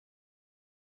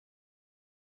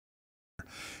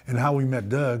And how we met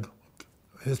Doug,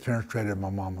 his parents traded at my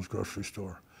mom's grocery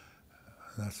store.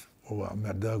 And that's well, I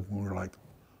met Doug when we were like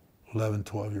 11,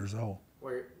 12 years old.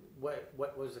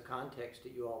 What was the context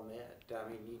that you all met? I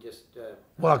mean, you just...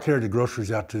 Well, I carried the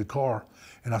groceries out to the car,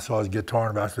 and I saw his guitar,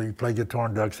 and I said, "You play guitar?"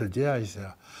 And Doug said, "Yeah." He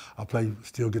said, "I play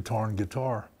steel guitar and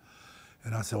guitar."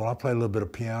 And I said, "Well, I play a little bit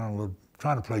of piano,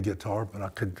 trying to play guitar, but I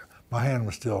could, my hand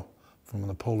was still from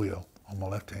the polio on my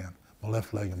left hand, my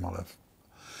left leg and my left."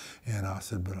 And I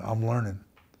said, "But I'm learning."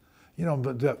 You know,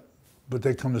 but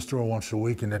they'd come to the store once a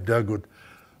week, and then Doug would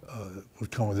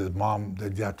come with his mom.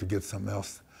 They'd have to get something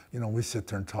else. You know, we sit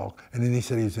there and talk. And then he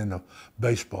said he was into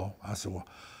baseball. I said, "Well,"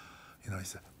 you know, he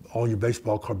said, "All your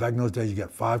baseball cards, back in those days, you got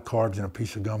 5 cards and a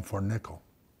piece of gum for a nickel."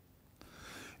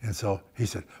 And so he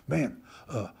said, "Man,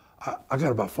 I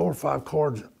got about 4 or 5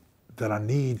 cards that I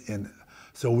need." And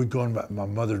so we'd go in my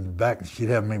mother's back, and she'd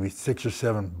have maybe 6 or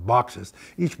 7 boxes.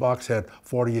 Each box had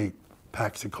 48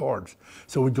 packs of cards.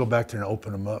 So we'd go back there and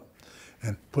open them up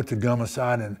and put the gum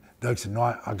aside. And Doug said, "No,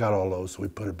 I got all those." So we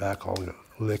put it back, all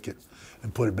lick it,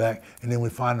 and put it back. And then we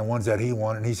find the ones that he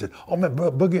wanted. And he said, "Oh man,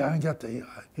 Boogie, I ain't got that."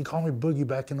 He called me Boogie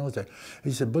back in those days.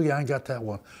 He said, "Boogie, I ain't got that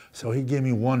one." So he gave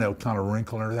me one that was kind of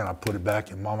wrinkled and everything. I put it back,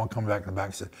 and Mama come back in the back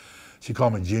and said, she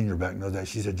called me Junior back in those days.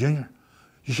 She said, "Junior,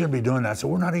 you shouldn't be doing that." I said,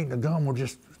 "We're not eating the gum, we're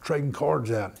just trading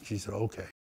cards out." She said, "Okay."